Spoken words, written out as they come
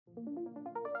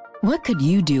What could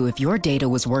you do if your data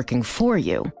was working for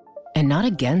you and not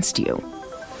against you?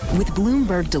 With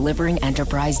Bloomberg delivering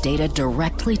enterprise data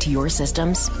directly to your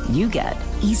systems, you get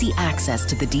easy access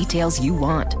to the details you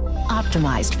want,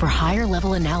 optimized for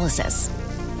higher-level analysis,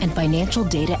 and financial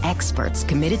data experts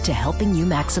committed to helping you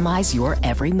maximize your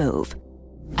every move.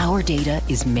 Our data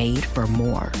is made for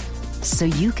more, so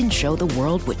you can show the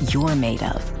world what you're made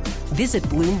of. Visit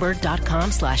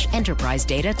Bloomberg.com/enterprise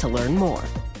data to learn more.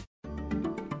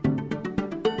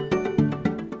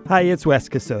 Hi, it's Wes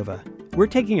Kosova. We're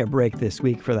taking a break this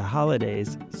week for the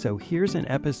holidays, so here's an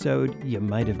episode you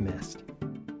might have missed.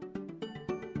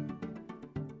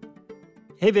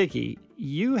 Hey, Vicky,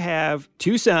 you have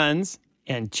 2 sons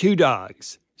and 2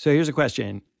 dogs. So here's a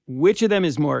question. Which of them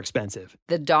is more expensive?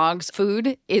 The dog's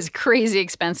food is crazy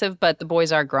expensive, but the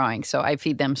boys are growing, so I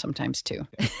feed them sometimes too.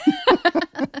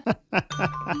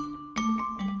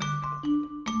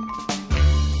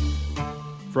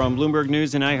 From Bloomberg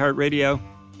News and iHeartRadio,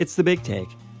 it's The Big Take.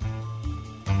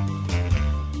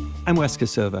 I'm Wes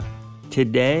Kosova.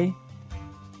 Today,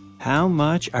 how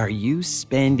much are you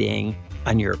spending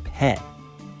on your pet?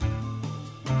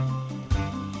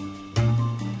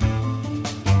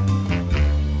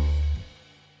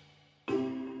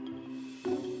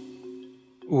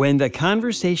 When the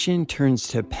conversation turns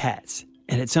to pets,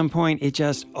 and at some point it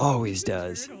just always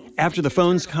does, after the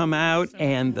phones come out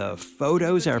and the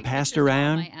photos are passed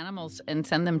around. My animals and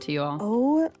send them to you all.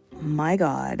 Oh my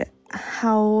God,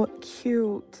 how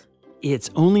cute.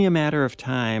 It's only a matter of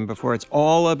time before it's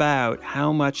all about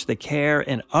how much the care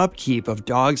and upkeep of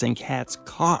dogs and cats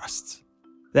costs.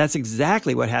 That's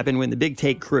exactly what happened when the Big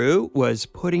Take crew was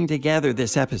putting together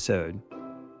this episode.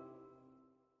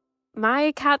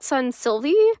 My cat son,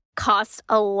 Sylvie, costs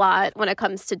a lot when it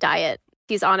comes to diet.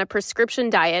 He's on a prescription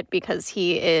diet because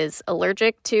he is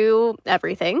allergic to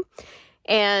everything.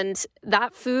 And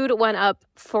that food went up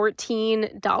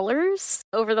 $14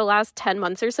 over the last 10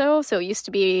 months or so. So it used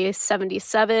to be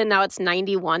 $77. Now it's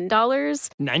 $91.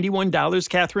 $91,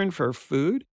 Catherine, for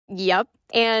food? Yep.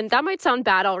 And that might sound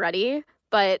bad already,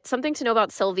 but something to know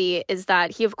about Sylvie is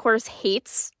that he, of course,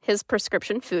 hates his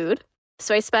prescription food.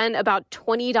 So I spend about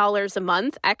 $20 a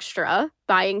month extra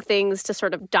buying things to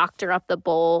sort of doctor up the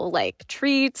bowl, like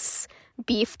treats,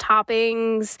 beef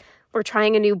toppings. We're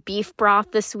trying a new beef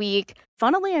broth this week.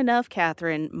 Funnily enough,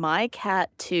 Catherine, my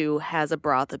cat, too, has a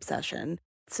broth obsession.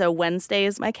 So Wednesday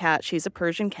is my cat. She's a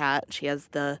Persian cat. She has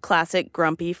the classic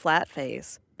grumpy flat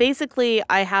face. Basically,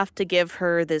 I have to give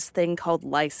her this thing called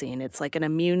lysine. It's like an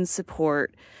immune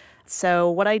support. So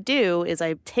what I do is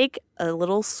I take a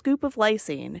little scoop of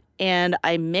lysine and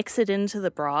I mix it into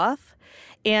the broth.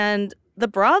 And the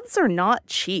broths are not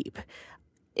cheap.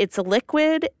 It's a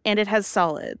liquid and it has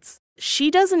solids.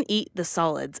 She doesn't eat the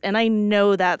solids, and I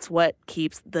know that's what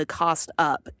keeps the cost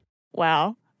up.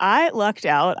 Well, I lucked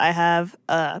out. I have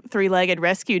a 3-legged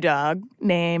rescue dog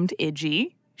named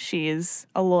Idgie. She's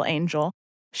a little angel.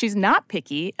 She's not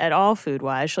picky at all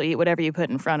food-wise. She'll eat whatever you put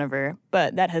in front of her,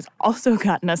 but that has also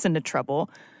gotten us into trouble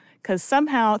because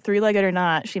somehow, 3-legged or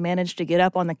not, she managed to get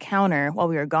up on the counter while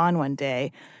we were gone one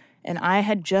day, and I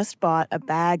had just bought a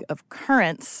bag of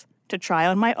currants to try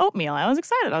on my oatmeal. I was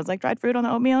excited. I was like, dried fruit on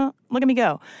the oatmeal? Look at me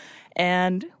go.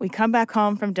 And we come back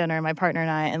home from dinner, my partner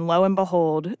and I, and lo and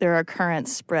behold, there are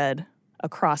currants spread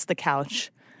across the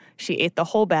couch. She ate the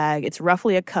whole bag. It's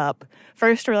roughly a cup.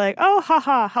 First, we're like, oh,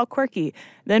 haha, how quirky.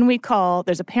 Then we call,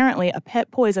 there's apparently a pet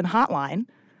poison hotline.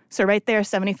 So right there,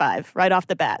 75, right off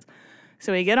the bat.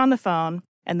 So we get on the phone,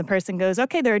 and the person goes,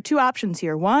 okay, there are 2 options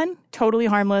here. 1, totally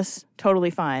harmless, totally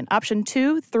fine. Option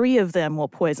 2, 3 of them will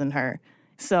poison her.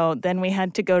 So then we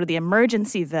had to go to the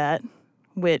emergency vet,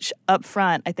 which up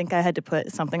front, I think I had to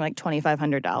put something like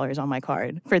 $2,500 on my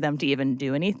card for them to even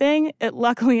do anything. It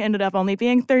luckily ended up only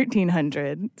being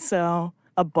 $1,300. So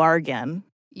a bargain.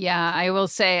 Yeah, I will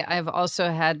say I've also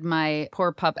had my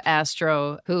poor pup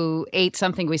Astro who ate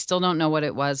something. We still don't know what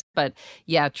it was. But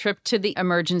yeah, trip to the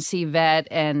emergency vet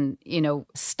and,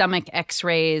 stomach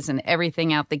x-rays and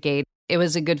everything out the gate. It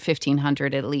was a good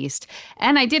 $1,500 at least.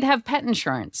 And I did have pet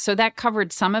insurance, so that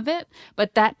covered some of it.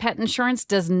 But that pet insurance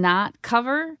does not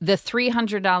cover the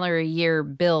 $300 a year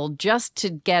bill just to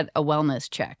get a wellness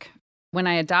check. When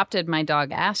I adopted my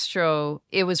dog Astro,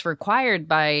 it was required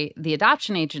by the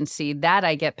adoption agency that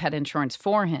I get pet insurance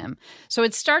for him. So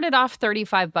it started off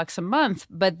 $35 a month,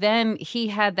 but then he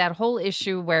had that whole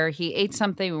issue where he ate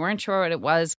something, we weren't sure what it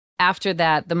was. After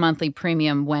that, the monthly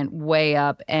premium went way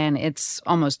up and it's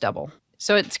almost double.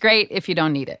 So it's great if you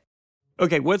don't need it.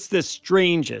 Okay, what's the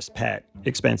strangest pet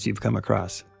expense you've come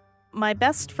across? My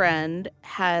best friend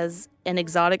has an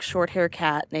exotic short-hair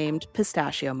cat named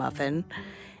Pistachio Muffin.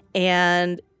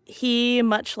 And He,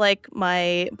 much like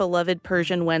my beloved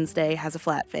Persian Wednesday, has a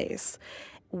flat face.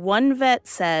 One vet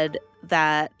said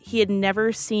that he had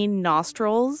never seen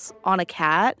nostrils on a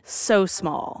cat so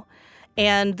small.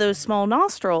 And those small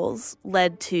nostrils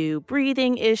led to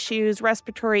breathing issues,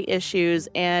 respiratory issues,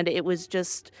 and it was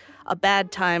just a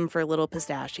bad time for little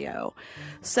Pistachio.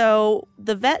 So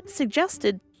the vet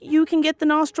suggested you can get the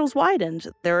nostrils widened.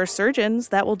 There are surgeons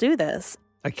that will do this.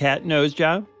 A cat nose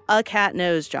job? A cat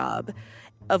nose job.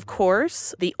 Of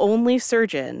course, the only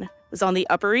surgeon was on the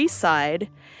Upper East Side,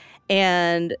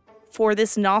 and for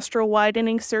this nostril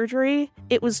widening surgery,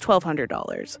 it was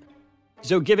 $1,200.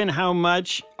 So given how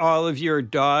much all of your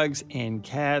dogs and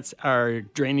cats are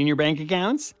draining your bank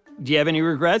accounts, do you have any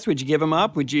regrets? Would you give them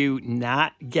up? Would you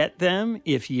not get them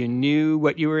if you knew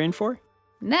what you were in for?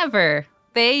 Never.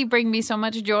 They bring me so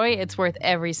much joy, it's worth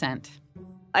every cent.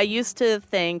 I used to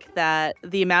think that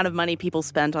the amount of money people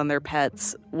spent on their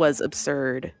pets was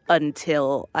absurd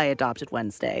until I adopted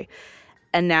Wednesday.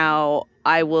 And now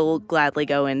I will gladly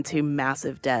go into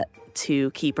massive debt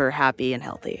to keep her happy and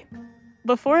healthy.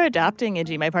 Before adopting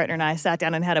Iggy, my partner and I sat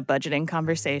down and had a budgeting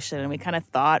conversation, and we kind of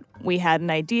thought we had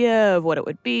an idea of what it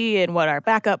would be and what our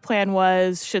backup plan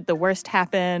was should the worst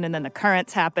happen, and then the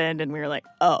currents happened, and we were like,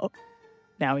 oh,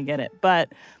 now we get it.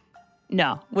 But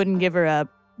no, wouldn't give her up,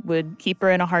 would keep her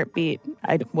in a heartbeat.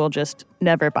 I will just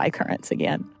never buy currants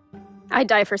again. I'd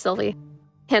die for Sylvie.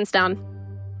 Hands down.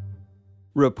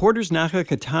 Reporters Nacha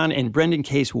Katan and Brendan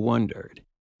Case wondered,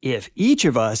 if each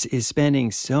of us is spending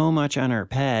so much on our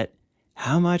pet,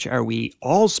 how much are we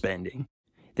all spending?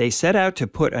 They set out to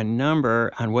put a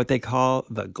number on what they call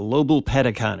the global pet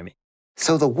economy.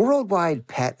 So the worldwide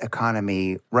pet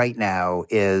economy right now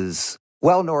is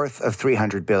well north of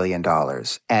 $300 billion.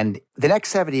 And the next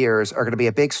 7 years are going to be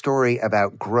a big story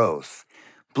about growth.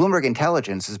 Bloomberg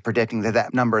Intelligence is predicting that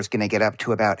that number is going to get up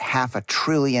to about $500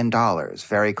 billion,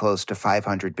 very close to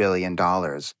 $500 billion.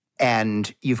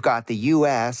 And you've got the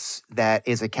U.S. that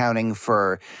is accounting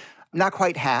for not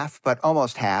quite half, but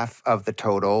almost half of the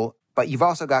total. But you've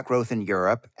also got growth in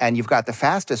Europe, and you've got the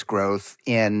fastest growth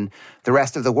in the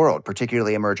rest of the world,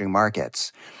 particularly emerging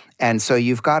markets. And so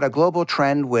you've got a global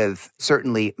trend with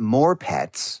certainly more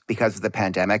pets because of the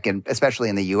pandemic, and especially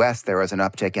in the U.S., there was an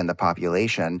uptick in the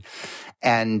population.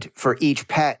 And for each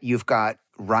pet, you've got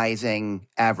rising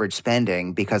average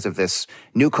spending because of this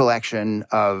new collection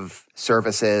of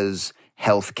services,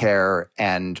 healthcare,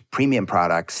 and premium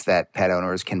products that pet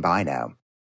owners can buy now.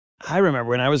 I remember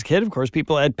when I was a kid, of course,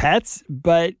 people had pets,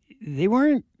 but they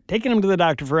weren't taking them to the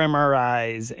doctor for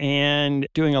MRIs and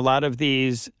doing a lot of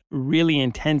these really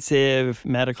intensive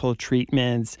medical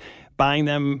treatments, buying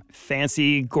them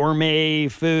fancy gourmet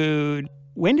food.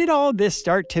 When did all this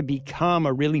start to become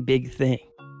a really big thing?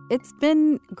 It's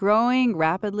been growing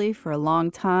rapidly for a long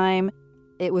time.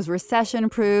 It was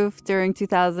recession-proof during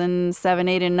 2007,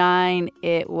 8, and 9.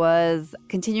 It was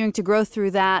continuing to grow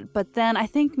through that. But then I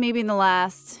think maybe in the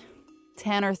last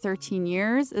 10 or 13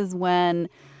 years is when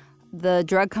the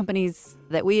drug companies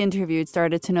that we interviewed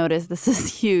started to notice this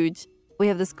is huge. We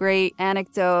have this great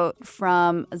anecdote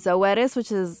from Zoetis,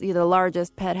 which is the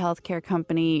largest pet healthcare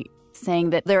company, saying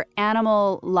that their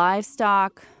animal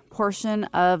livestock portion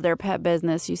of their pet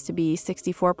business used to be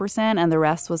 64% and the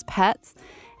rest was pets.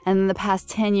 And in the past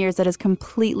 10 years, that has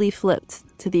completely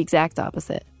flipped to the exact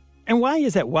opposite. And why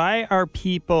is that? Why are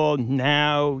people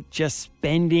now just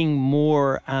spending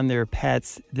more on their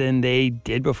pets than they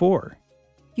did before?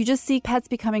 You just see pets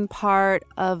becoming part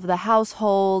of the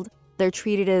household. They're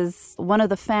treated as one of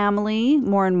the family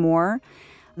more and more.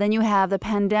 Then you have the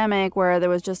pandemic where there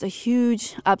was just a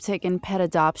huge uptick in pet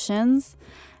adoptions.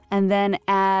 And then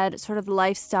add sort of the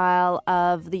lifestyle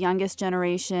of the youngest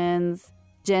generations,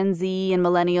 Gen Z and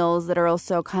millennials, that are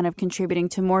also kind of contributing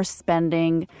to more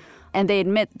spending. And they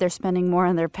admit they're spending more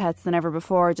on their pets than ever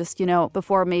before, just,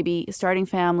 before maybe starting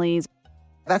families.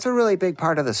 That's a really big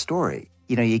part of the story.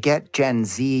 You get Gen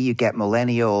Z, you get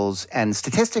millennials, and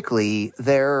statistically,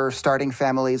 they're starting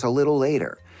families a little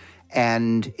later.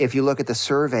 And if you look at the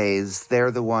surveys,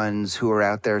 they're the ones who are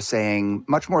out there saying,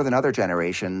 much more than other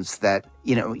generations, that,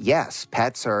 yes,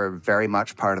 pets are very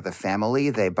much part of the family.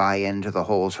 They buy into the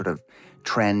whole sort of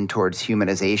trend towards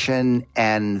humanization,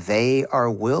 and they are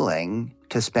willing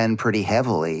to spend pretty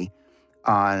heavily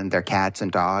on their cats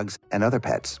and dogs and other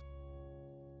pets.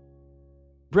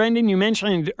 Brendan, you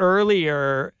mentioned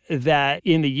earlier that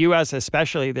in the U.S.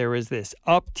 especially, there was this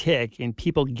uptick in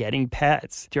people getting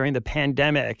pets during the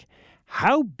pandemic.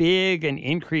 How big an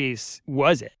increase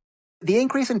was it? The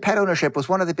increase in pet ownership was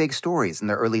one of the big stories in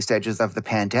the early stages of the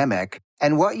pandemic.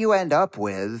 And what you end up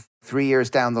with 3 years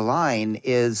down the line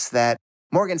is that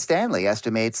Morgan Stanley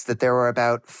estimates that there were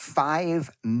about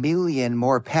 5 million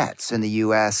more pets in the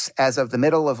U.S. as of the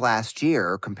middle of last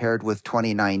year compared with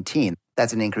 2019.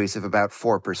 That's an increase of about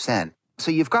 4%.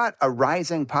 So you've got a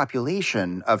rising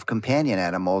population of companion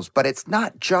animals, but it's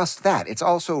not just that. It's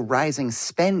also rising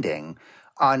spending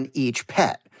on each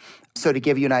pet. So to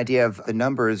give you an idea of the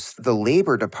numbers, the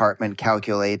Labor Department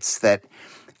calculates that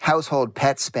household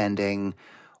pet spending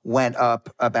went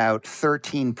up about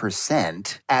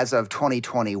 13% as of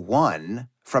 2021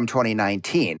 from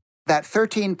 2019. That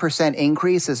 13%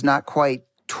 increase is not quite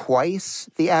twice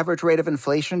the average rate of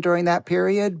inflation during that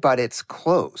period, but it's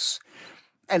close.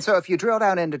 And so if you drill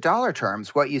down into dollar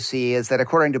terms, what you see is that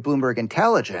according to Bloomberg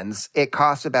Intelligence, it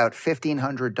costs about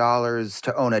 $1,500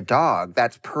 to own a dog.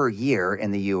 That's per year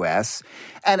in the U.S.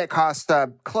 And it costs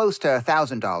close to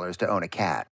 $1,000 to own a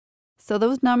cat. So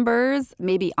those numbers,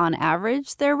 maybe on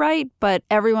average, they're right, but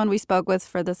everyone we spoke with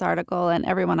for this article and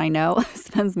everyone I know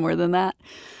spends more than that.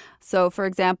 So, for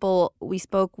example, we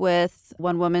spoke with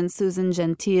one woman, Susan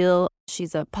Gentile.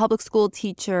 She's a public school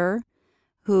teacher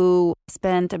who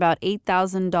spent about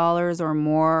 $8,000 or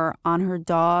more on her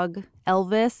dog,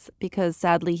 Elvis, because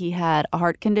sadly he had a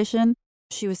heart condition.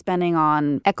 She was spending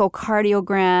on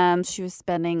echocardiograms. She was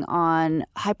spending on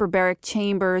hyperbaric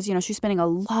chambers. She was spending a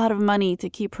lot of money to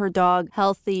keep her dog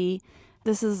healthy.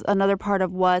 This is another part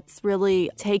of what's really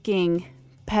taking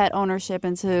pet ownership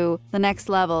into the next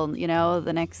level,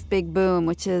 the next big boom,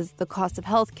 which is the cost of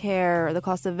healthcare, the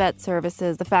cost of vet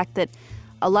services, the fact that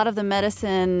a lot of the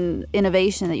medicine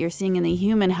innovation that you're seeing in the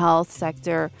human health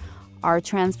sector are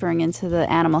transferring into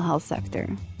the animal health sector.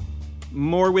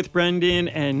 More with Brendan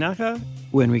and Naka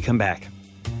when we come back.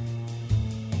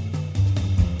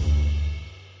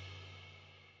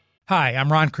 Hi,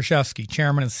 I'm Ron Kraszewski,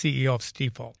 Chairman and CEO of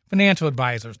Stifel. Financial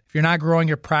advisors, if you're not growing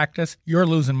your practice, you're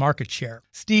losing market share.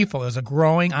 Stifel is a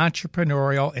growing,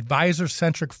 entrepreneurial,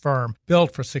 advisor-centric firm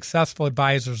built for successful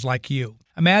advisors like you.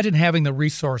 Imagine having the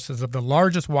resources of the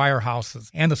largest wirehouses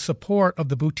and the support of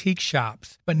the boutique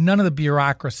shops, but none of the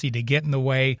bureaucracy to get in the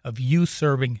way of you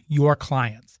serving your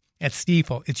clients. At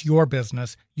Stifel, it's your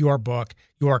business, your book,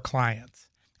 your clients.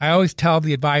 I always tell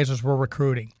the advisors we're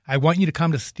recruiting, I want you to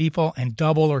come to Stifel and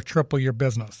double or triple your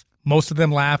business. Most of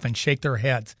them laugh and shake their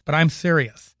heads, but I'm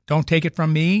serious. Don't take it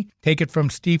from me. Take it from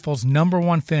Stifel's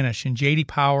 #1 finish in J.D.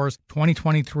 Power's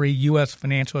 2023 U.S.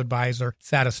 Financial Advisor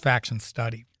Satisfaction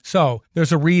Study. So,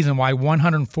 there's a reason why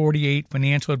 148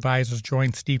 financial advisors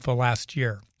joined Stifel last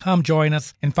year. Come join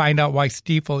us and find out why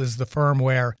Stifel is the firm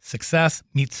where success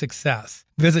meets success.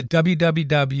 Visit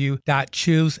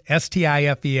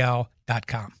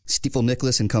www.choosestifel.com. Stifel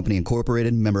Nicholas and Company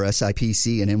Incorporated, member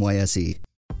SIPC and NYSE.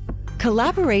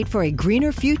 Collaborate for a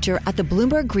greener future at the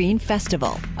Bloomberg Green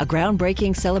Festival, a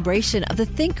groundbreaking celebration of the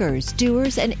thinkers,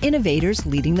 doers, and innovators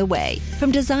leading the way.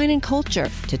 From design and culture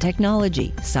to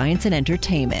technology, science, and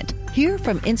entertainment. Hear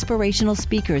from inspirational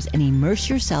speakers and immerse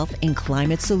yourself in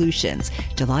climate solutions.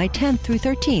 July 10th through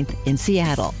 13th in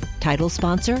Seattle. Title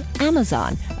sponsor,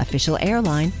 Amazon. Official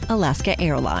airline, Alaska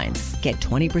Airlines. Get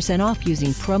 20% off using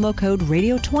promo code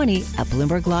radio20 at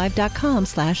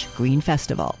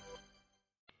BloombergLive.com/greenfestival.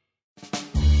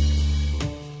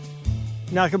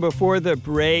 Naka, before the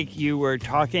break, you were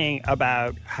talking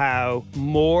about how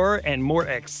more and more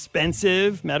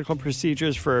expensive medical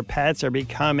procedures for pets are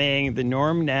becoming the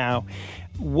norm now.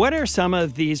 What are some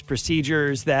of these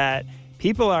procedures that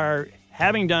people are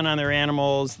having done on their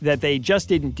animals that they just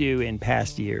didn't do in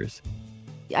past years?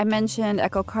 I mentioned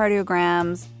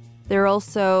echocardiograms. There are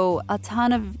also a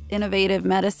ton of innovative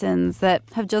medicines that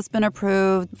have just been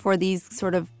approved for these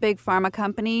sort of big pharma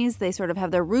companies. They sort of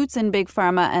have their roots in big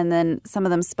pharma, and then some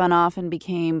of them spun off and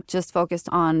became just focused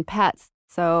on pets.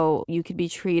 So you could be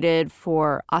treated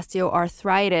for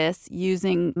osteoarthritis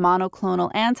using monoclonal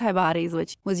antibodies,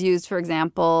 which was used, for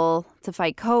example, to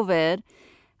fight COVID.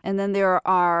 And then there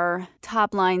are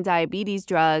top-line diabetes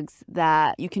drugs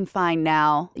that you can find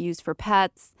now used for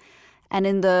pets. And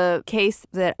in the case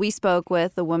that we spoke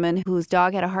with, the woman whose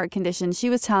dog had a heart condition, she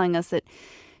was telling us that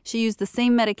she used the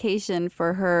same medication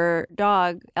for her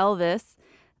dog, Elvis,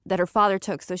 that her father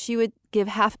took. So she would give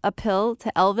half a pill to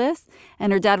Elvis,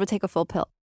 and her dad would take a full pill.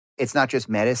 It's not just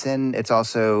medicine. It's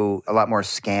also a lot more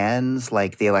scans,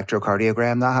 like the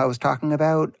electrocardiogram that I was talking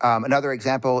about. Another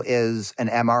example is an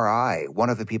MRI. One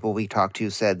of the people we talked to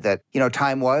said that,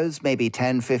 time was maybe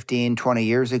 10, 15, 20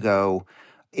 years ago.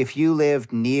 If you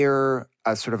lived near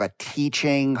a sort of a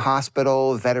teaching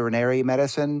hospital, veterinary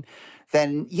medicine,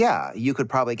 then yeah, you could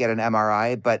probably get an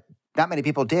MRI, but not many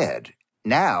people did.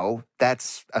 Now,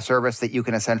 that's a service that you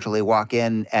can essentially walk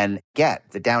in and get.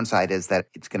 The downside is that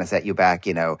it's going to set you back,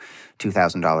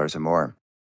 $2,000 or more.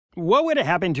 What would have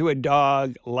happened to a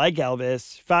dog like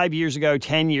Elvis 5 years ago,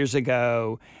 10 years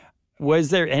ago? Was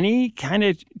there any kind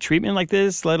of treatment like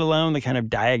this, let alone the kind of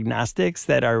diagnostics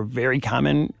that are very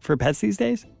common for pets these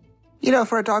days? You know,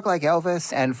 for a dog like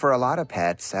Elvis and for a lot of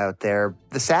pets out there,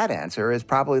 the sad answer is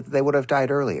probably that they would have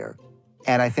died earlier.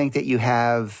 And I think that you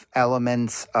have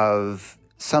elements of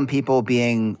some people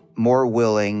being more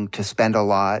willing to spend a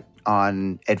lot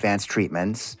on advanced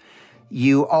treatments.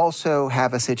 You also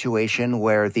have a situation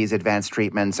where these advanced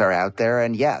treatments are out there.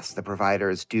 And yes, the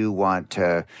providers do want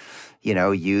to,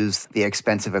 use the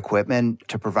expensive equipment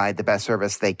to provide the best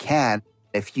service they can.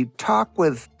 If you talk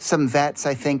with some vets,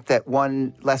 I think that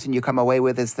one lesson you come away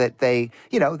with is that they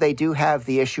do have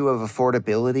the issue of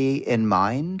affordability in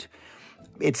mind.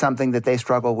 It's something that they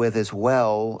struggle with as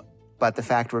well. But the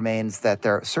fact remains that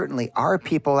there certainly are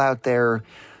people out there,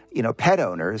 pet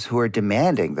owners who are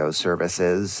demanding those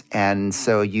services. And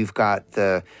so you've got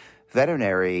the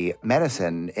veterinary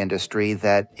medicine industry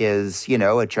that is,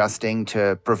 adjusting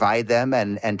to provide them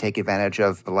and take advantage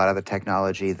of a lot of the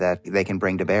technology that they can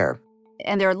bring to bear.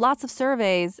 And there are lots of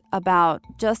surveys about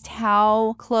just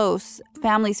how close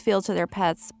families feel to their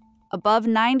pets. Above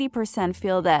 90%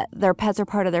 feel that their pets are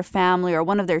part of their family or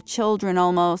one of their children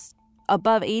almost.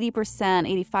 Above 80%,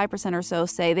 85% or so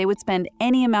say they would spend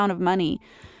any amount of money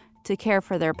to care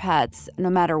for their pets, no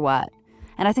matter what.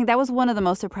 And I think that was one of the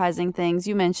most surprising things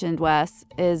you mentioned, Wes,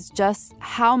 is just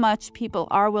how much people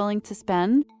are willing to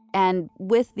spend. And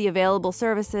with the available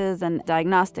services and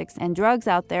diagnostics and drugs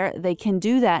out there, they can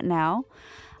do that now.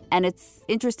 And it's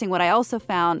interesting what I also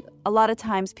found, a lot of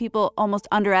times people almost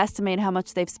underestimate how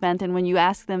much they've spent. And when you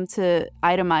ask them to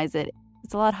itemize it,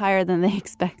 it's a lot higher than they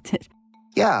expected.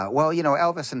 Yeah, well,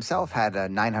 Elvis himself had a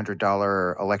 $900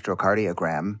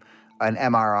 electrocardiogram. An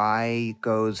MRI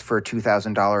goes for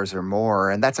 $2,000 or more.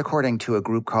 And that's according to a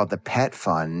group called the Pet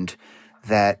Fund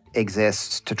that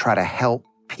exists to try to help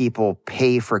people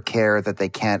pay for care that they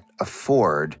can't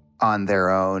afford on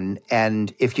their own.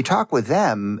 And if you talk with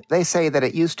them, they say that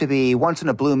it used to be once in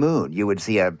a blue moon, you would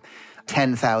see a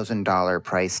 $10,000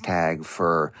 price tag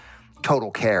for total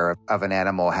care of an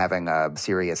animal having a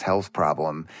serious health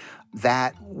problem.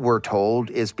 That, we're told,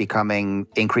 is becoming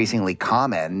increasingly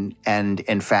common. And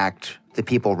in fact, the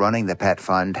people running the Pet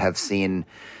Fund have seen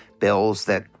bills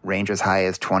that range as high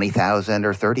as $20,000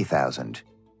 or $30,000.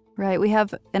 Right. We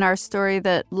have in our story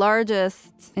that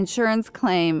largest insurance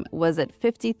claim was at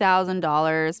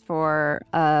 $50,000 for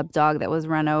a dog that was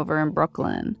run over in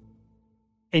Brooklyn.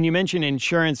 And you mentioned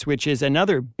insurance, which is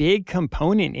another big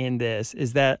component in this,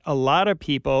 is that a lot of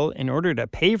people, in order to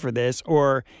pay for this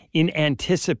or in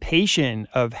anticipation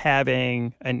of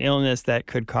having an illness that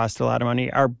could cost a lot of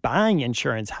money, are buying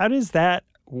insurance. How does that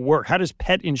work? How does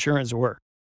pet insurance work?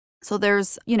 So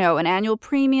there's, an annual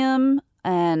premium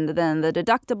and then the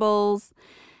deductibles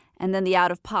and then the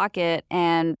out-of-pocket.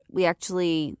 And we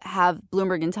actually have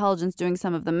Bloomberg Intelligence doing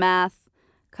some of the math,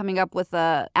 coming up with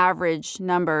an average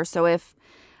number. So if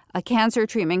a cancer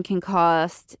treatment can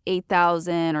cost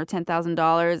 $8,000 or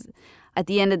 $10,000. At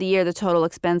the end of the year, the total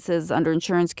expenses under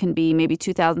insurance can be maybe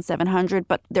 $2,700.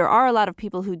 But there are a lot of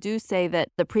people who do say that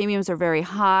the premiums are very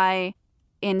high.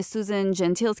 In Susan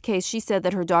Gentile's case, she said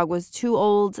that her dog was too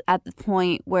old at the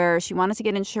point where she wanted to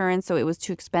get insurance, so it was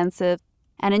too expensive.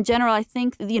 And in general, I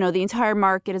think, the entire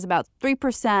market is about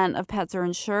 3% of pets are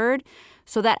insured.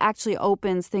 So that actually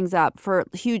opens things up for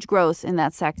huge growth in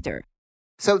that sector.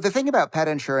 So the thing about pet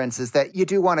insurance is that you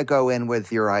do want to go in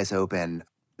with your eyes open.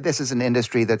 This is an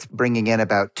industry that's bringing in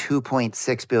about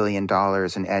 $2.6 billion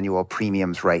in annual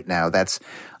premiums right now. That's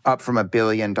up from $1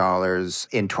 billion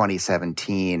in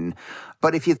 2017.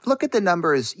 But if you look at the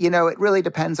numbers, it really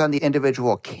depends on the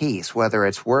individual case, whether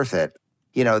it's worth it.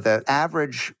 The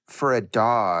average for a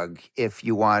dog, if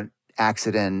you want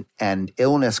accident and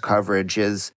illness coverage,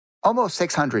 is almost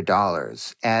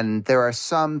 $600. And there are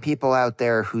some people out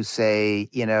there who say,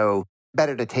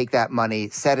 better to take that money,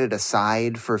 set it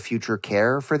aside for future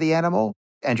care for the animal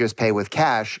and just pay with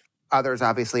cash. Others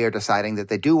obviously are deciding that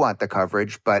they do want the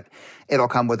coverage, but it'll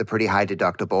come with a pretty high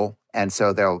deductible. And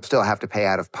so they'll still have to pay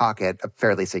out of pocket a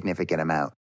fairly significant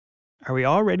amount. Are we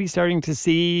already starting to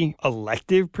see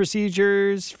elective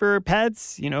procedures for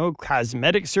pets?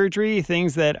 Cosmetic surgery,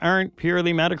 things that aren't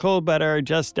purely medical, but are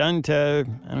just done to,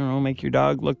 make your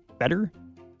dog look better?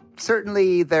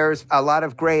 Certainly, there's a lot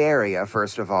of gray area,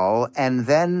 first of all. And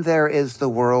then there is the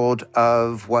world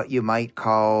of what you might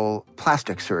call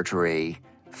plastic surgery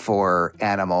for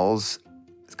animals.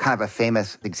 It's kind of a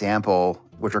famous example,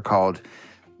 which are called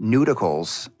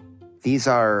nudicles. These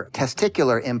are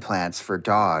testicular implants for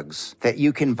dogs that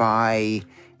you can buy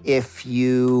if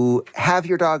you have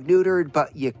your dog neutered,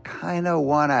 but you kind of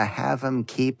want to have him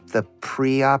keep the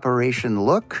pre-operation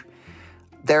look,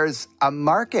 there's a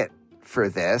market for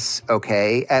this,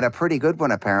 okay, and a pretty good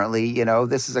one, apparently. You know,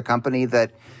 this is a company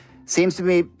that seems to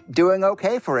be doing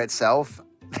okay for itself.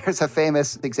 There's a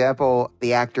famous example,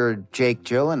 the actor Jake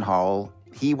Gyllenhaal.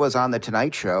 He was on The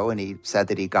Tonight Show, and he said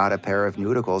that he got a pair of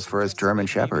Nudicles for his German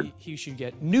Shepherd. He should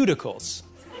get Nudicles.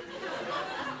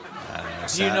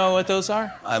 Do you know what those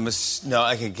are? No,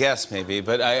 I could guess maybe,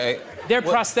 but They're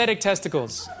prosthetic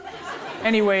testicles.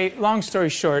 Anyway, long story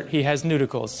short, he has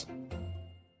Nudicles.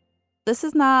 This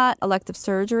is not elective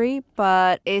surgery,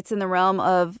 but it's in the realm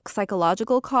of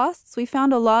psychological costs. We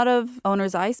found a lot of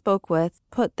owners I spoke with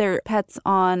put their pets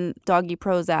on doggy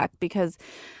Prozac because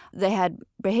they had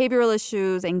behavioral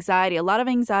issues, anxiety, a lot of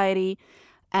anxiety,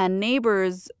 and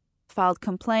neighbors filed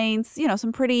complaints, you know,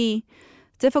 some pretty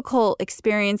difficult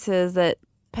experiences that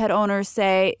pet owners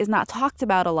say is not talked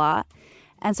about a lot.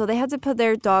 And so they had to put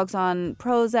their dogs on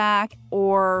Prozac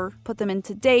or put them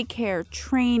into daycare,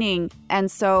 training.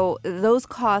 And so those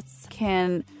costs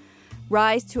can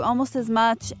rise to almost as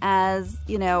much as,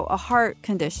 you know, a heart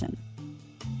condition.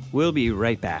 We'll be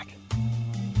right back.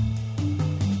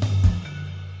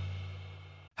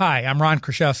 Hi, I'm Ron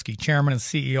Kraszewski, Chairman and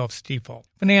CEO of Stifel.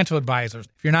 Financial advisors,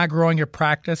 if you're not growing your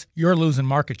practice, you're losing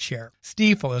market share.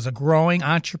 Stifel is a growing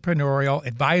entrepreneurial,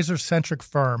 advisor-centric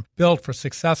firm built for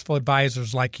successful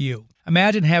advisors like you.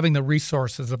 Imagine having the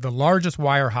resources of the largest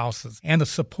wirehouses and the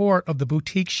support of the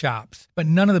boutique shops, but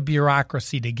none of the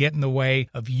bureaucracy to get in the way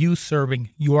of you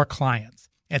serving your clients.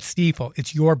 At Stifel,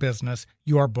 it's your business,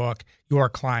 your book, your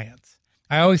clients.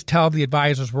 I always tell the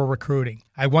advisors we're recruiting,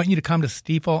 I want you to come to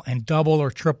Stifel and double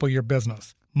or triple your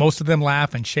business. Most of them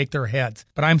laugh and shake their heads,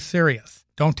 but I'm serious.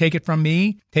 Don't take it from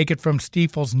me. Take it from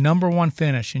Stifel's #1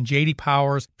 finish in J.D.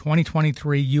 Power's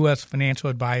 2023 U.S. Financial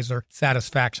Advisor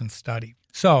Satisfaction Study.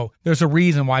 So, there's a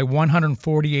reason why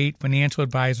 148 financial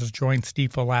advisors joined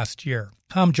Stifel last year.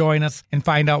 Come join us and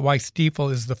find out why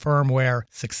Stifel is the firm where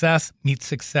success meets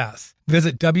success.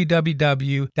 Visit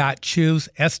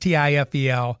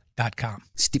www.choosestifel.com.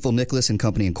 Stifel Nicholas and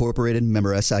Company Incorporated,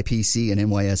 member SIPC and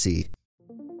NYSE.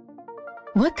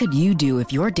 What could you do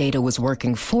if your data was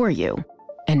working for you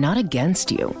and not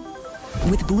against you?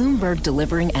 With Bloomberg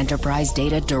delivering enterprise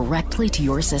data directly to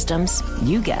your systems,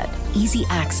 you get easy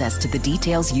access to the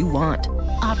details you want,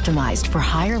 optimized for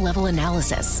higher level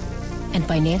analysis, and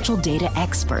financial data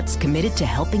experts committed to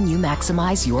helping you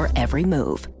maximize your every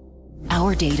move.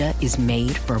 Our data is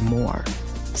made for more,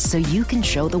 so you can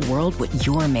show the world what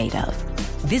you're made of.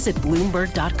 Visit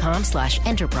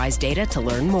Bloomberg.com/enterprise data to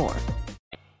learn more.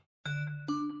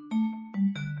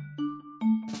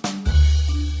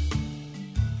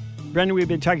 Brendan, we've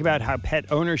been talking about how pet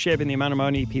ownership and the amount of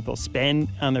money people spend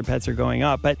on their pets are going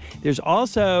up, but there's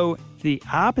also the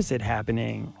opposite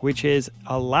happening, which is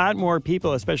a lot more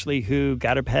people, especially who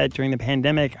got a pet during the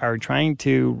pandemic, are trying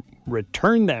to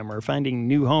return them or finding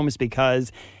new homes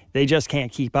because they just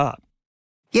can't keep up.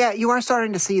 Yeah, you are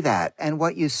starting to see that. And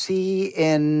what you see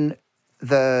in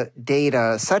the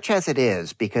data, such as it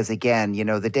is, because again, you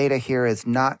know, the data here is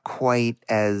not quite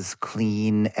as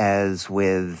clean as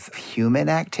with human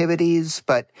activities.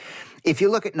 But if you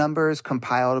look at numbers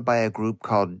compiled by a group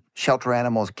called Shelter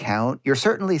Animals Count, you're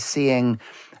certainly seeing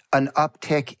an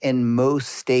uptick in most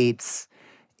states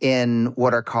in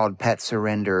what are called pet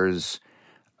surrenders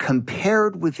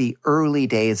compared with the early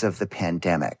days of the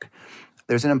pandemic.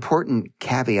 There's an important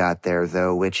caveat there,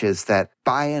 though, which is that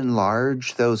by and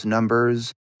large, those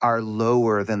numbers are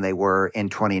lower than they were in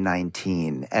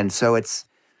 2019. And so it's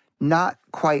not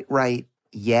quite right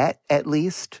yet, at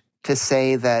least, to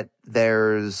say that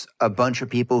there's a bunch of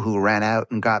people who ran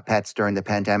out and got pets during the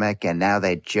pandemic and now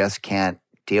they just can't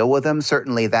deal with them.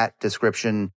 Certainly that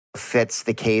description fits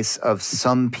the case of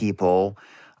some people.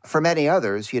 For many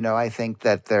others, you know, I think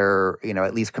that they're, you know,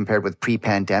 at least compared with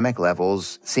pre-pandemic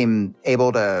levels, seem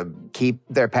able to keep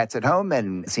their pets at home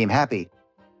and seem happy.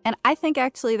 And I think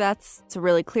actually that's a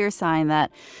really clear sign that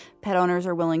pet owners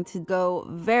are willing to go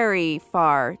very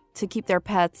far to keep their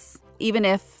pets, even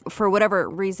if for whatever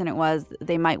reason it was,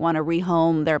 they might want to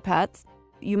rehome their pets.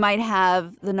 You might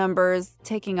have the numbers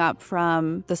taking up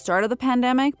from the start of the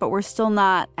pandemic, but we're still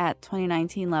not at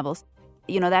 2019 levels.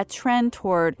 You know, that trend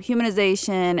toward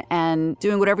humanization and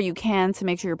doing whatever you can to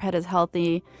make sure your pet is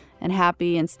healthy and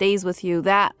happy and stays with you,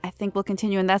 that I think will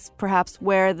continue. And that's perhaps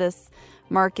where this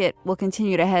market will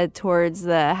continue to head towards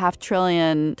the $500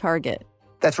 billion target.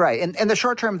 That's right. In the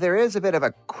short term, there is a bit of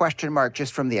a question mark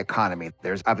just from the economy.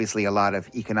 There's obviously a lot of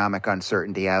economic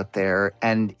uncertainty out there.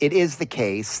 And it is the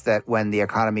case that when the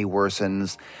economy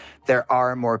worsens, there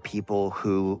are more people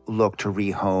who look to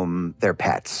rehome their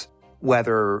pets.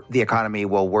 Whether the economy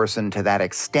will worsen to that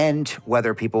extent,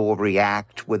 whether people will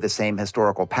react with the same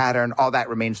historical pattern, all that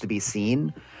remains to be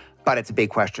seen. But it's a big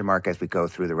question mark as we go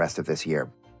through the rest of this year.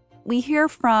 We hear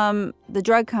from the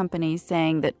drug companies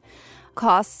saying that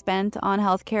costs spent on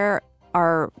healthcare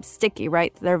are sticky,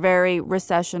 right? They're very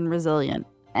recession resilient.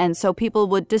 And so people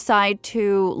would decide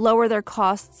to lower their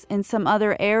costs in some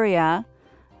other area,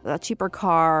 a cheaper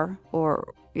car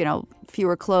or,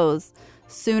 fewer clothes,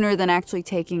 sooner than actually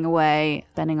taking away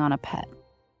spending on a pet.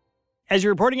 As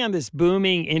you're reporting on this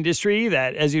booming industry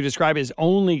that, as you describe, is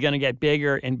only going to get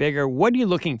bigger and bigger, what are you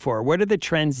looking for? What are the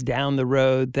trends down the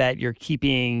road that you're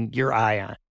keeping your eye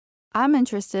on? I'm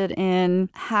interested in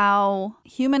how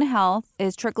human health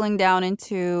is trickling down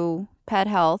into pet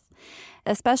health,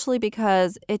 especially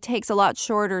because it takes a lot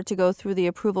shorter to go through the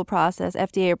approval process,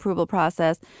 FDA approval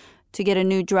process, to get a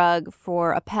new drug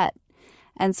for a pet.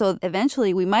 And so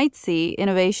eventually we might see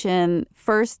innovation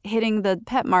first hitting the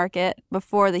pet market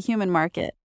before the human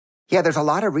market. Yeah, there's a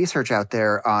lot of research out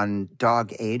there on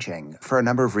dog aging for a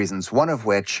number of reasons, one of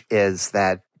which is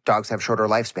that dogs have shorter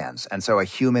lifespans. And so a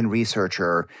human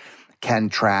researcher can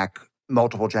track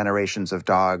multiple generations of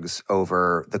dogs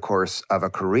over the course of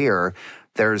a career.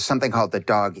 There's something called the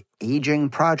Dog Aging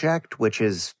Project, which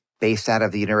is based out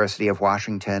of the University of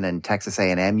Washington and Texas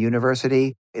A&M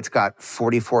University. It's got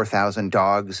 44,000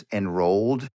 dogs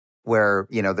enrolled where,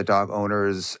 the dog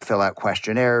owners fill out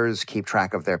questionnaires, keep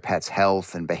track of their pet's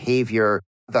health and behavior.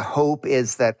 The hope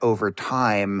is that over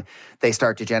time, they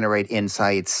start to generate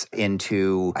insights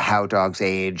into how dogs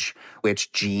age,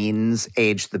 which genes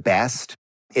age the best.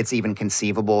 It's even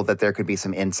conceivable that there could be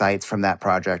some insights from that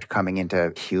project coming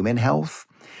into human health.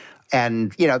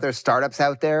 And, there's startups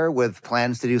out there with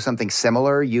plans to do something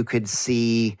similar. You could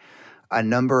see a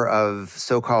number of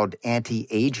so-called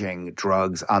anti-aging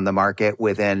drugs on the market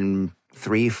within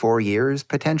 3-4 years,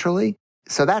 potentially.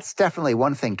 So that's definitely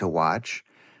one thing to watch.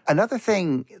 Another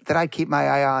thing that I'd keep my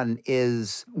eye on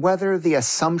is whether the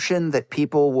assumption that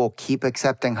people will keep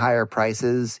accepting higher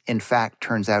prices, in fact,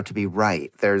 turns out to be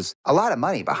right. There's a lot of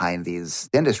money behind these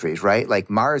industries, right? Like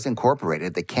Mars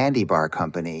Incorporated, the candy bar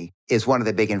company, is one of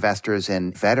the big investors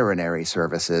in veterinary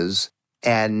services.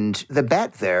 And the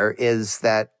bet there is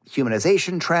that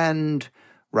humanization trend,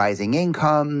 rising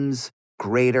incomes,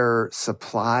 greater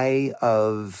supply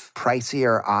of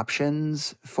pricier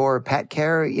options for pet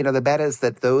care. The bet is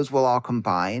that those will all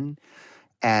combine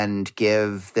and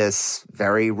give this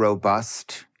very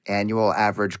robust annual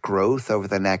average growth over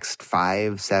the next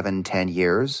 5, 7, 10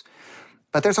 years.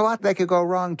 But there's a lot that could go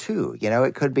wrong too.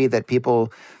 It could be that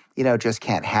people, just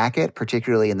can't hack it,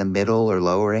 particularly in the middle or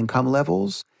lower income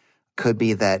levels. Could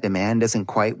be that demand isn't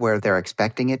quite where they're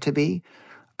expecting it to be.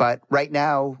 But right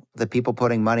now, the people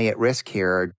putting money at risk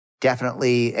here are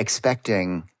definitely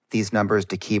expecting these numbers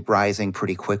to keep rising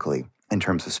pretty quickly in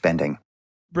terms of spending.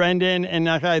 Brendan and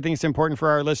Naka, I think it's important for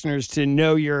our listeners to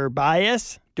know your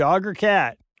bias, dog or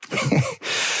cat?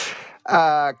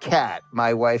 Cat.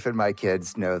 My wife and my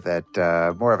kids know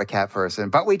that more of a cat person.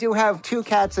 But we do have 2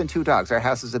 cats and 2 dogs. Our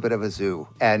house is a bit of a zoo,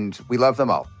 and we love them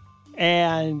all.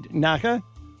 And Naka?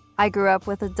 I grew up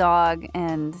with a dog,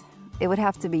 and it would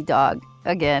have to be dog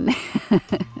again.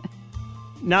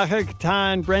 Naka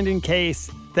Katan, Brendan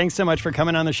Case, thanks so much for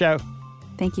coming on the show.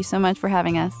 Thank you so much for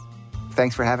having us.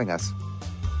 Thanks for having us.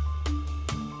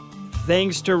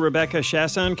 Thanks to Rebecca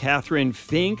Chasson, Catherine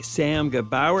Fink, Sam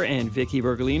Gebauer, and Vicky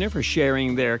Bergolina for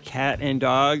sharing their cat and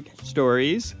dog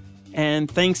stories. And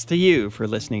thanks to you for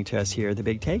listening to us here at The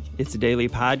Big Take. It's a daily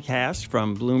podcast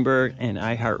from Bloomberg and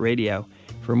iHeartRadio.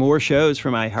 For more shows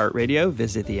from iHeartRadio,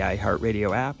 visit the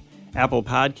iHeartRadio app, Apple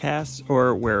Podcasts,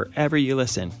 or wherever you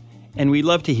listen. And we'd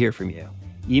love to hear from you.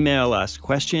 Email us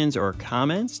questions or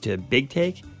comments to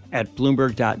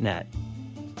bigtake@bloomberg.net.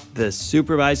 The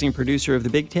supervising producer of The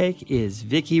Big Take is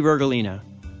Vicky Bergolina.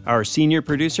 Our senior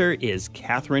producer is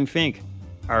Catherine Fink.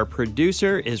 Our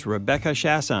producer is Rebecca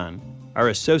Chasson. Our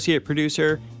associate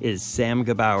producer is Sam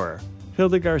Gebauer.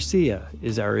 Hilda Garcia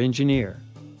is our engineer.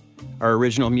 Our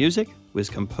original music was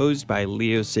composed by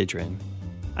Leo Sidran.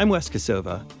 I'm Wes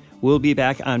Kosova. We'll be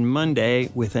back on Monday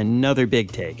with another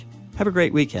Big Take. Have a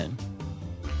great weekend.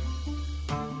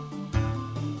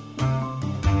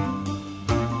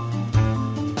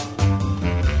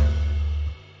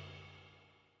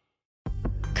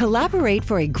 Collaborate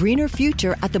for a greener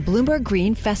future at the Bloomberg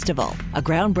Green Festival, a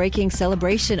groundbreaking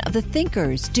celebration of the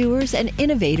thinkers, doers, and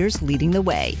innovators leading the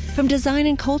way. From design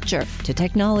and culture to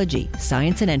technology,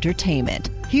 science, and entertainment.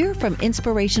 Hear from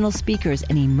inspirational speakers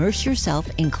and immerse yourself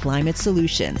in climate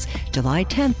solutions. July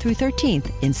 10th through 13th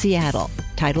in Seattle.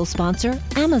 Title sponsor,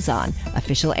 Amazon.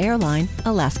 Official airline,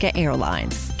 Alaska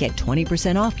Airlines. Get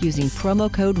 20% off using promo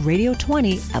code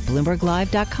radio20 at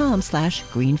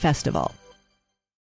BloombergLive.com/Green Festival.